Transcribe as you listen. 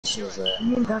she was there.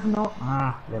 Ian doesn't know.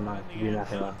 Never mind. You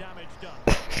nothing wrong.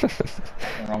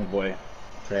 Wrong boy.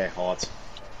 Pray hard.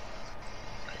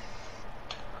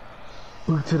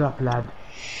 Boot it up, lad.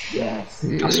 Yes.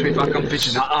 I swear if I come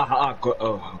pitching. Go.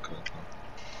 Oh, okay.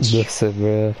 Yes,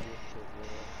 bro.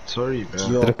 Sorry, bro.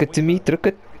 Druk it to me, druk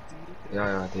it.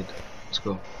 Yeah, I did. Let's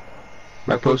go.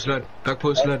 Back post, lad. Back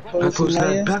post, lad. Back post,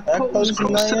 lad. Back post, bro.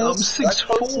 I'm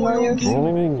 6'4",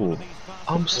 Oh.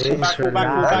 I'm 6'4".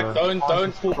 Back. Don't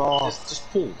pull. Just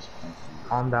pull.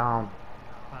 Calm down.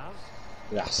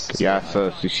 Yes. Yeah,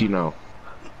 sir. You see now.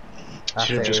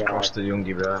 Should have just crossed the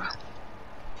youngie, bro.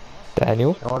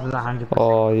 Daniel? That wasn't 100%.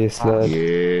 Oh, yes, lad.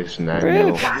 Yes,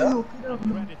 Daniel.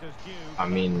 I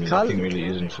mean, nothing really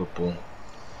is in football.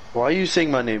 Why are you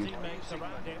saying my name?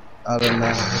 I don't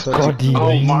know. God, you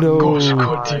Oh my know. gosh,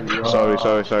 God. Sorry.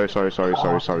 Sorry,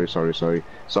 mistake.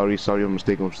 Sorry. Okay.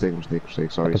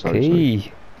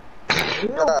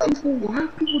 Why are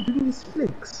people doing these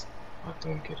flicks? I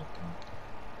don't get it.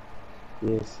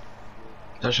 Yes.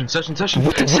 Session.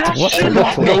 What? No,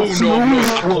 I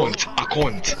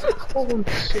can't.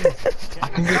 I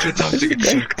can get your time to get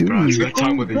checked, bro. It's that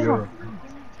time of the year.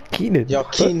 Keenan. Yo,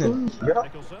 Keenan.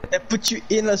 They put you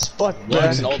in a spot, bro.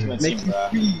 It's an ultimate Make team, you bro.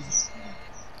 freeze.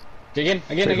 Again.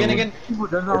 People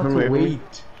don't know how to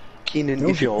wait. Keenan,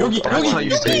 if you're Yogi, That's how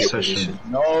you play session.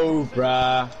 No,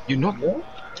 bruh. You're not. No.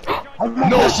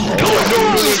 No, it's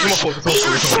my fault.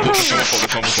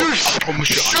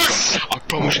 I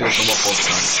promise you, it's not my fault,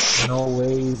 man. No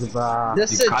ways, bruh.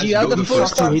 Listen, guys do you have know the the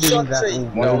first time fucking shot? hitting that Say,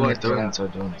 No, I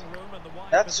don't.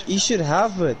 that's you should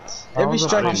have it. Every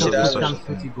striker should have it.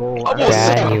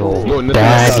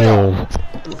 Daniel.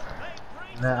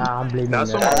 Nah, I'm blaming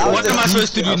That's that. what am I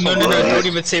supposed to do? No, don't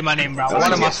even say my name, bro.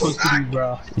 What am I supposed to do,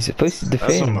 bro? You're supposed to That's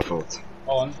not my defend. fault.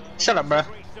 On. Shut up, bro.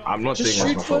 I'm not Just saying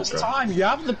shoot that's my fault, first bro. time. You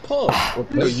have the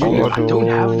puck. No, you. I don't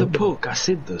have the poke. I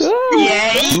said this.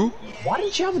 Yay! Why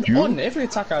didn't you have it on? Every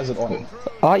attacker has it on.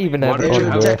 I even Why have don't it you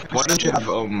on,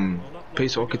 bro. have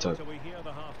pace archetype?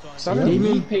 So I don't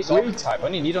need pace archetype. I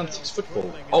only need on 6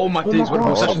 football. Oh my days, what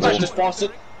about Sometimes session? just pass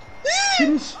it.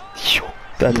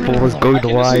 That ball was going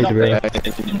wide, bro.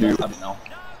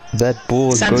 That ball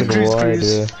was Santa going Cruz wide,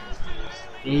 Cruise. bro.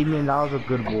 Amen, that was a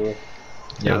good ball.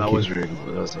 Yeah, that was really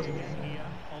good.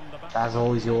 That's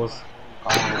always yours.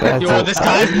 That's Yo, it. this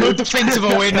guy has no defensive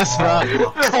awareness, bro.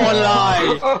 Can't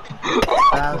lie.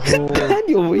 That's all.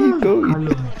 Daniel, where you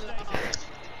going?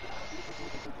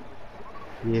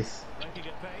 Yes.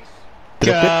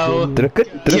 Go. Druk it.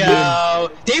 Go.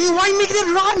 David, why are you making it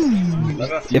run?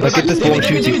 If I get this ball, I'm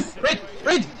shooting. Red.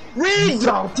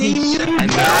 Damien.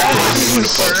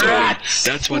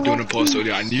 That's what I want to pass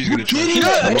earlier. I knew he was gonna try. You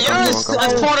know,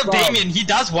 as part of Damien, he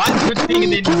does one good thing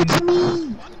and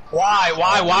then. Why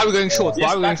are we going short? Why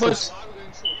are we going short?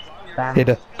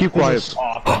 Header. Keep quiet.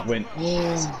 Oh, win.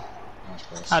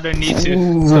 I don't need to.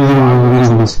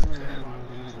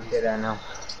 Get that now.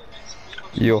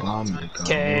 Yo.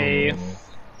 Okay.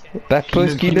 Back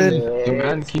post, Keenan. The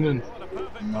man, Keenan.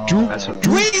 That's what.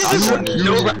 Wait, is this one?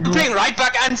 No, we're playing right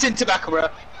back and centre back, bro.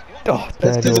 Oh,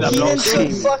 Daniel. Keenan's so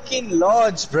fucking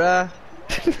large, bruh.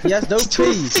 He has no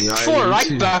pace. Yeah, For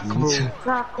right back, bro.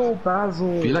 Tackle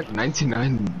Basil. Be like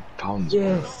 99 pounds.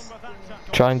 Yes.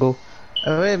 Triangle.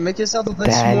 Oh, wait, make yourself a bit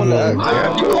Daniel. smaller.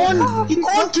 You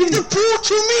can't give the ball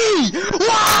to me!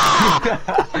 Wow!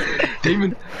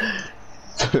 Damon,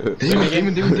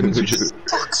 switch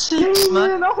it.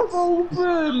 Man, I was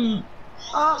open.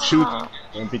 Shoot.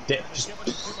 Don't be dead. Just.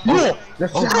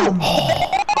 Let's go.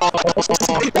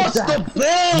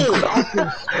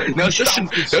 Now, session,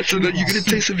 you're gonna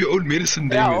take some of your own medicine,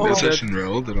 Damon. That session, bro.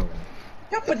 Hold it on.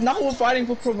 Yeah, but now we're fighting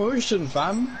for promotion,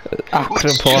 fam. I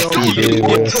couldn't pass to you, You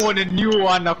dude. torn a new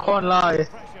one, I can't lie.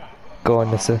 Go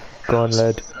on, Nessa. Go on,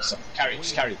 lad.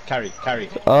 Carry.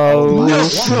 Oh,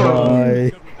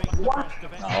 my. No,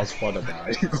 I was spotted now.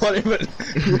 You can't even.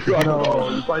 No,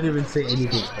 you can't even say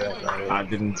anything. I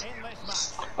didn't.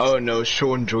 Oh no,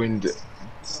 Sean joined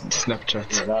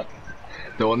Snapchat.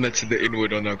 The one that's in the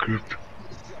inward on our group.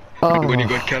 When he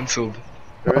got cancelled.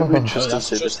 Remember Oh, Tristan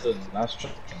said this? That's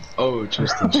Tristan. Oh,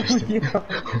 Tristan.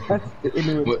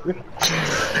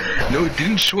 No,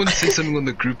 didn't Sean say something on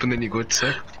the group and then he got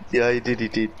sacked? Yeah, he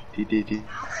did.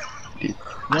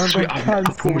 I swear, I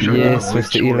promise you. Yes,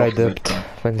 with the Eli dubbed.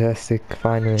 Fantastic,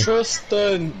 finally.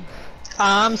 Tristan!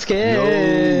 I'm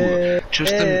scared!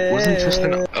 No, wasn't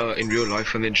Tristan in real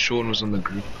life and then Sean was on the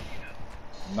group?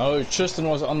 No, Tristan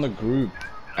was on the group.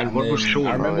 And what was then Sean?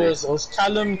 I remember it was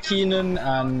Callum, Keenan,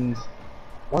 and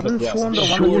Wasn't Yeah, Sean the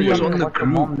Sean one who was was on on the the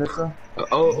mom, Nissa?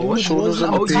 Sean was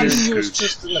on the Tiny page. was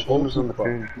just in the Sean was on the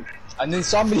goalkeeper. page. And then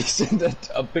somebody sent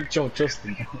a picture of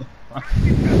Justin.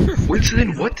 Wait, so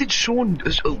then what did Sean...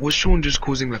 was Sean just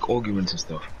causing like arguments and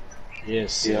stuff?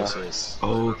 Yes, Yeah. yes.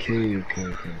 Okay.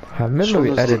 I remember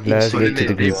we added last So week then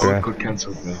to the they group, both bro. got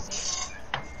cancelled now.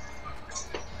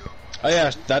 Oh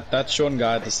yeah, that Sean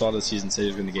guy at the start of the season said he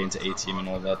was going to get into A-team and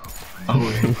all that.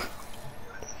 Oh,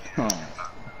 Oh.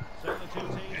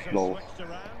 No. can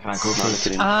I go for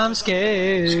it? I'm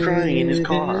scared. He's crying in his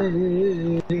car.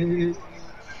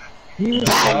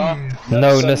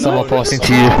 No, Nessa, I'm passing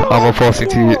to you. I'm passing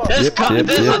to you. Yep.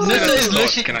 Nissa is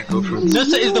literally. Can I go for it?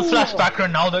 Nissa is the flashback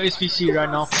Ronaldo SVC right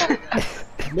now.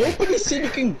 Nobody said you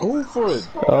can go for it.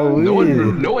 Oh, really?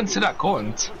 No one said I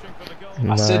can't.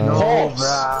 I said No.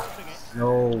 pause.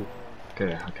 No.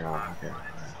 Okay. I'm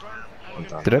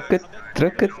done. Druk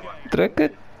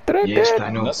it. Yes,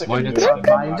 Daniel. That's a Why good not?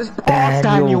 Fine, just pass,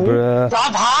 Daniel, Daniel. bruh.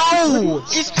 Bruv, how?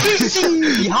 It's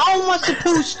PC! How am I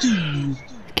supposed to?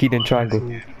 Keenan triangle.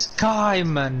 Sky,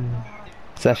 man.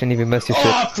 Sash didn't even miss your shit.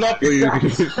 Ah, flop!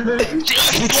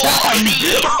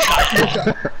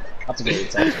 That's a good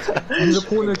attack.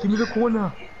 Give me the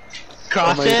corner.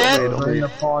 Cross it. We're in the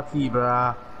party,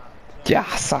 bruh.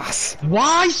 Yes.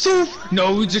 Why so?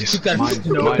 No, we just took that. No,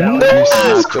 Yes,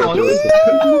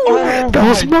 That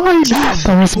was mine.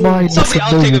 That was mine. Somebody,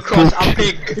 That's I'll take a a cross. I'll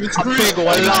pig.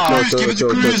 Wallah. Give it to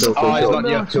Cruz. Oh, he's not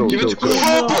here. Give it to Cruz.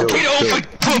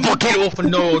 Get off.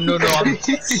 No. I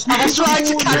was trying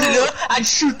to carry her and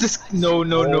shoot this. No.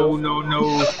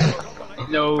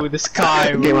 No, the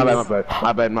sky. Okay, my bad.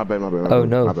 Oh,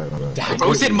 no.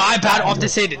 Bro said my bad after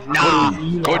said it. Nah.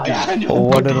 Goddy.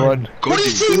 1-1. What are you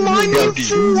saying my name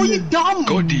for? Are you dumb?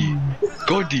 Goddy.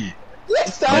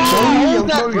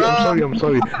 I'm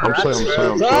sorry.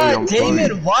 God damn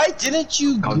it, why didn't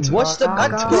you watch the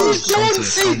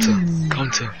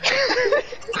Counter.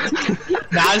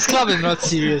 Nah, this club is not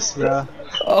serious, bro.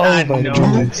 Oh my no.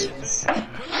 god.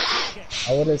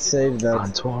 I would have saved that.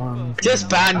 Antoine. Just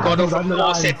ban God of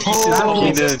War set pieces of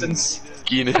long distance.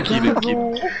 Keenan.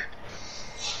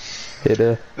 Hit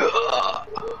her.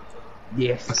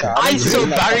 Yes. I saw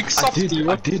Barrick Softy.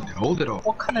 I did. Hold it off.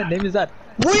 What kind of name is that?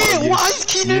 Wait, why is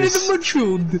Keenan in the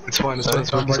midfield? It's fine.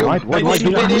 Why,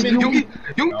 Yungi.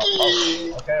 No,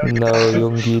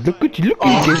 Youngie. Look at you get the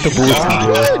ball.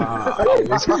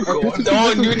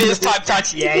 Oh, Nunes type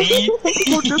touch, yay!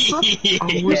 I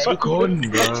was gone,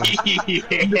 bro.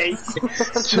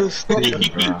 Just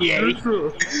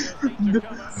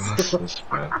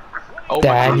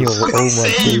Daniel, oh my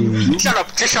god. Shut up,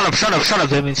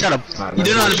 Damien, shut up. You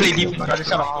don't know how to play defense, brother,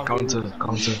 shut up. Counter.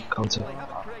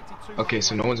 Okay,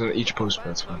 so no one's on each post, but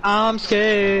that's fine. I'm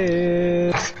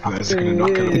scared. Guys are gonna knock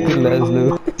it off.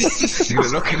 Laszlo. They're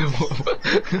gonna knock it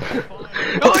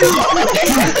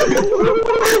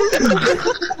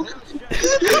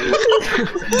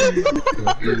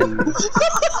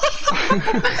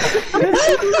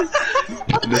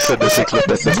Listen, clip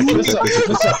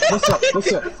that.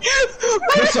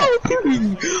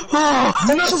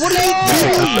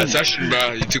 That's actually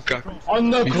bad. You took up. On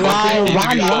the You ground! fucking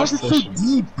Why was fast, it so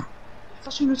deep?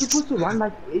 Sasha, you're supposed to run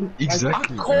like in.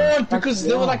 Exactly. I can't because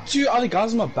there were like two other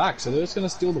guys on my back, so they're just gonna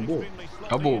steal the ball.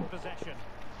 Double. What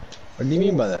do you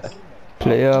mean by that?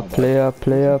 Play up.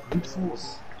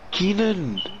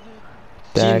 Keenan!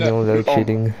 Daniel, no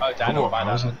cheating. Oh, Daniel, by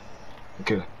that.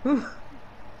 Okay.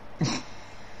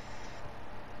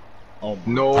 Oh,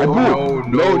 No. Mr.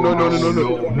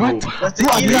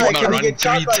 I Eli, wanna can we run get 3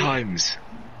 chopped by... times.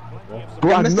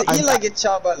 Mr. Eli get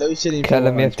chopped by load shedding.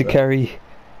 Callum, you have to carry.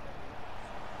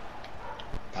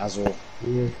 Basil.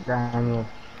 Yes, Daniel.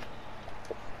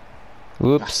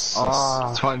 Whoops.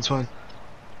 It's fine.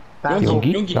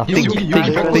 Youngie, nothing.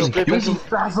 Youngie,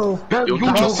 Basil.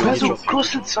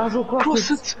 cross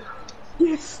it.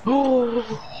 Yes. Nah,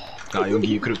 Youngie,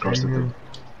 you could've crossed it though.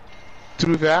 To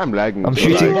be fair, I'm lagging. I'm so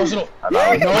shooting.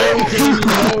 No,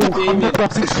 Damien.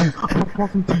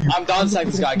 I'm down to sack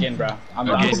this guy again, bro. I'm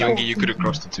down Okay, to sack. Youngie, you could've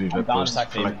crossed it to me, but down post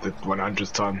sack for like the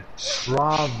 100th time.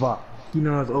 Brava.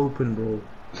 Keenan was open, bro.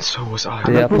 So was I.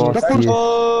 They are past you.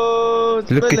 Oh,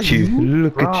 Look at you. Keenan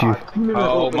was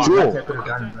Oh open. my Bro. god.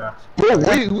 Bro,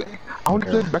 wait. I want to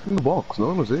play back in the box. No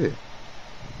one was there.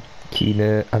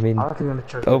 Keenan, I mean, I was gonna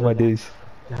choke. oh my days.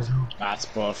 That's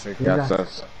perfect. Yeah.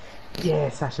 That's Yeah,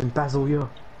 Sasha, Basil, yo.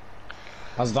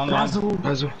 Has done man.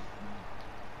 Basil.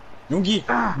 Youngie.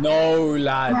 No,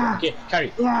 lad. Okay,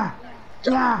 carry. Yeah.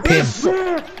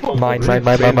 Mine.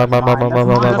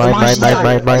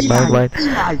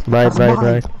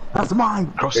 That's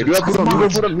mine. Cross Hey, it. you gotta put on, you gotta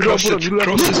put on, you Cross gotta put it. on, you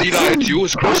gotta Cross it, Eli. It's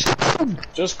yours. Cross it.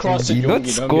 Just cross it, You're not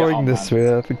Yogi, don't be scoring a this,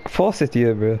 man. bro. Force it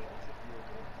here, bro.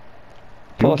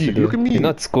 Force Yogi, it look here. at me. You're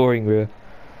not scoring, bro.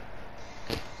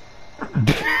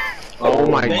 Oh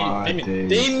my Damien!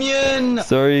 Damien!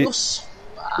 Sorry.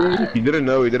 He didn't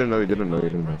know, he didn't know, he didn't know, he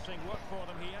didn't know.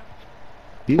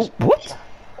 He's... Oh, what?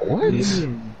 What?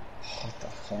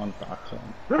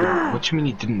 What you mean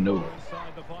he didn't know?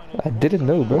 I didn't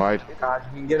know, bro. Wide. God,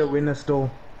 you can get a winner still.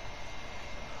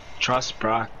 Trust,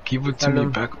 bruh. Give it to me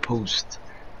back post.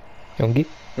 Yogi,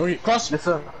 Yogi, cross!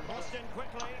 Listen.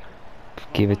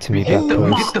 give it to me Get back the,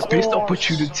 post. get the best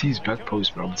opportunities back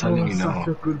post, bro. I'm telling you now.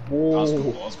 Such a good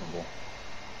ball.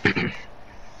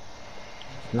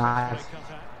 Nice.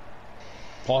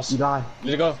 Pass. Eli.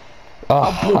 Let it go.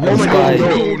 Oh, No, this guy.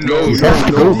 no, He has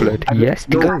to go, blood. He has to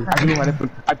go. I know what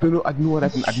happened. I don't know, I know what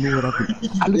happened. I know what happened.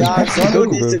 I Yeah, literally Godwin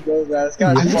go, needs to bro. go, bro. This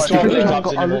guy's I just fucking don't play bad.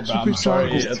 clubs anymore, bro. I'm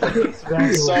sorry. It's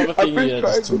so I thing here,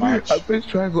 just too much. press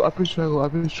triangle, I press triangle, I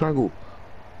press triangle.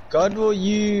 Godwin,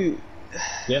 you...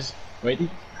 Yes, wait.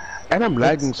 And I'm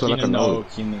lagging so like I Keenan, know. no,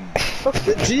 Keenan.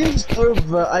 The dream's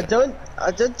over. I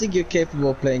don't think you're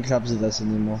capable of playing clubs with us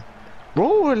anymore.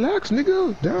 Bro, relax,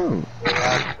 nigga. Down.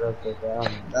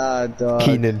 Ah, dog.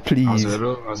 Keenan, please.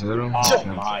 Azero. Oh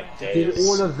my Did days.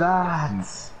 all of that.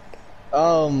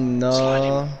 Oh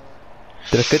no.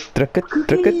 Truck it, truck it,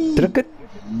 truck it, truck it.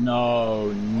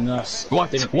 No, no.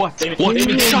 What?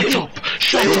 Damien, shut up!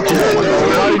 Shut up!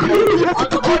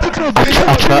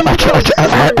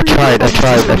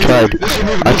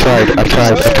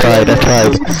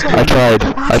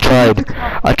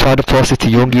 I tried to pass it to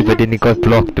Yogi, but then it got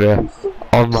blocked, bro.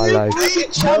 On my life.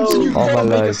 On my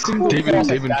life. Damien,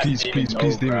 please,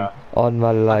 Damien. On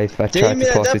my life, I tried Damien, to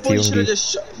at pass that it to point, you should've Yogi.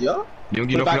 just shot. Yeah?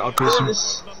 Yogi not gonna outpace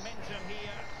him.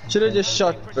 Should've just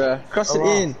shot, bruh. Cross it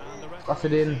in. Cross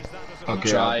it in.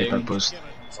 Okay, I'll get back post.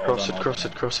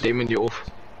 Cross it. Damien, you're off.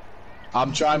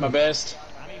 I'm trying my best.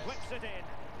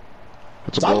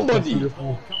 It's a ball. Somebody!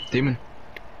 Damien.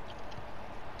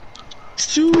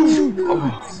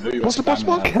 What's the box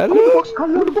block? Hello?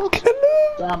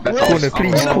 That's Corner,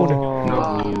 please, corner.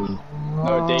 No.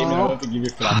 No, Damien, I want to give you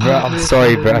flat. Bro, I'm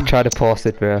sorry, bro. I tried to pass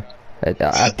it, bro.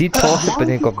 I did pass it, but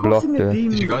then it got blocked, bro.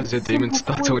 You guys said Damien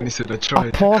started when he said I I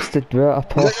tried. passed it, bro. I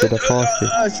passed it.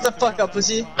 Ah, shut the fuck up,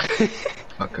 pussy.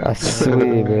 Okay. I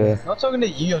swear, bro. I'm not talking to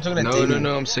you, I'm talking to Damien.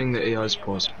 No, I'm saying the AI's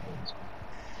pass.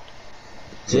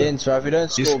 Gents, bro, if you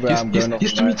don't score, bro, I'm going off.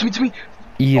 Yes, to me.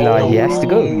 Eli, he has to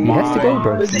go. He has to go,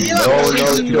 bro. No,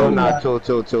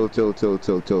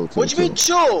 chill. What you mean,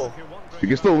 chill? You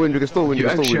can still win, you can still win, You you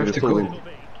can actually still have to win. go.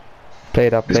 Play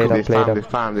it up, play it up, play it This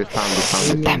up. time.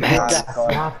 Damn it.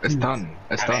 It's done.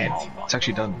 It's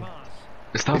actually done.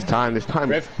 It's done. It's time.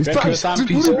 Ref, It's ref, time. your time,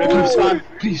 Please,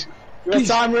 please. please,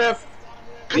 Your time, ref.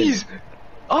 please.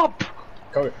 Up.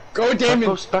 Go,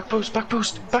 Damien. Back post.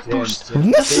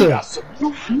 Listen.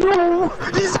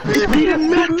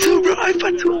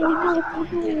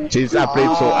 Jeez, I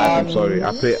played so ass, I'm sorry.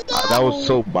 That was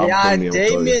so bad Yeah, for me, I'm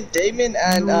sorry. Damien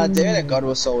and God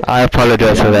was sold. I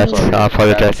apologize for that. sorry. I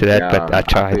apologize for that, but I I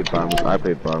tried.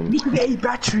 played bums. Look at the A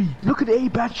battery. Look at the A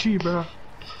battery, bro.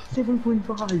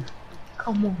 7.5.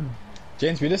 Come on.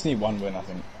 James, we just need one win, I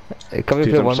think. Can we Jeez,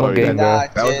 play I'm one more sorry, game, bro? Nah,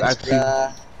 That was gents, actually-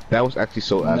 bruh. That was actually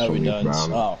so ass No, for we me, don't.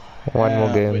 Brown. Oh. One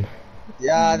more game. wait.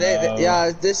 Yeah,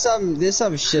 No. there's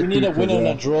some shit. We need a people, win and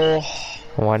bro. a draw.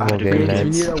 One more game, We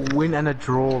lads. need a win and a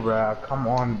draw, bro. Come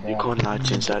on, bro. You can't lie,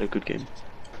 James. I had a good game.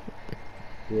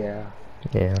 Yeah.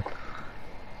 Yeah.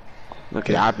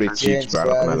 Okay. Yeah, I played cheats, Gents, bro. bruh, I'm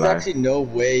not there's gonna lie. actually no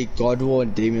way Godwin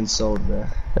and Damien sold, bro.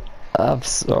 I'm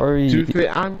sorry. To be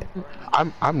fair,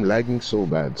 I'm lagging so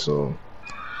bad, so.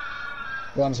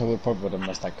 To be honest, I would probably would have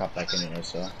missed that cutback anyway,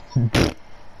 so.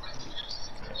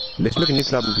 Let's make a new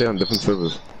club and play on different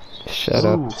servers. Shut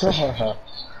up.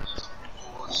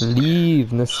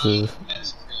 Leave, Nissa.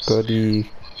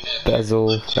 Cody.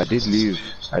 Basil. I did leave.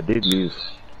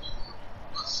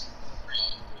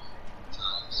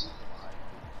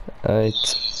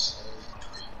 Alright.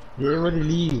 You already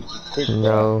leave.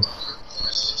 No.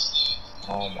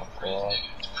 Oh my god.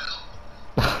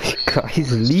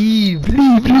 Guys, leave.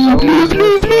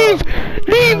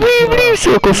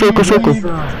 Circle.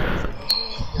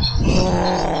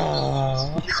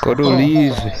 Gotta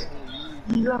leave.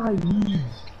 Eli, leave.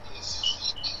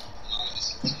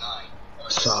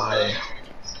 Sigh.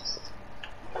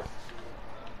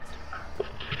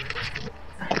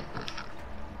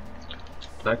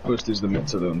 Back post is the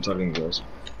meta though, I'm telling you guys.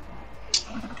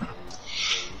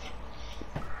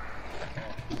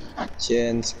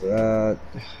 Gents, bro.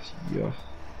 Yeah.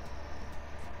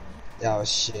 Oh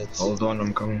shit. Hold on,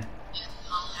 I'm coming.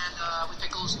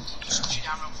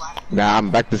 Nah,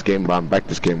 I'm back this game, bro. I'm back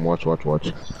this game. Watch. Oh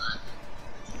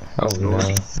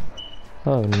no.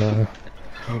 Oh no.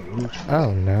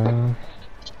 Oh no.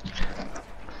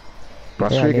 Bro, I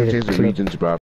Yeah, swear I you can need a change the clip. regions, bro.